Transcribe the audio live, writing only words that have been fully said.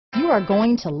are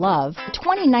going to love the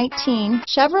 2019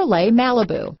 Chevrolet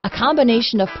Malibu, a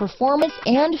combination of performance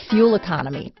and fuel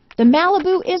economy. The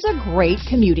Malibu is a great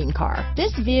commuting car.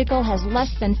 This vehicle has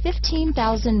less than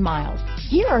 15,000 miles.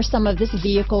 Here are some of this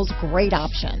vehicle's great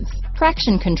options: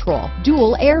 traction control,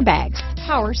 dual airbags,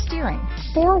 power steering,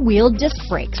 four-wheel disc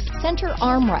brakes, center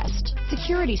armrest,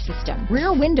 security system,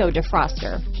 rear window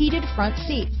defroster, heated front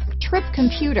seats, trip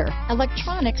computer,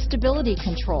 electronic stability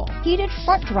control, heated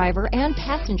front driver and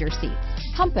passenger seats,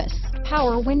 compass,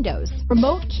 power windows,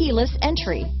 remote keyless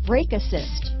entry, brake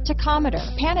assist, tachometer,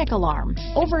 panic alarm,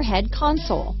 overhead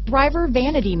console, driver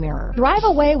vanity mirror. Drive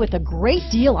away with a great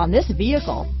deal on this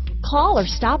vehicle. Call or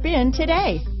stop in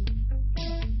today.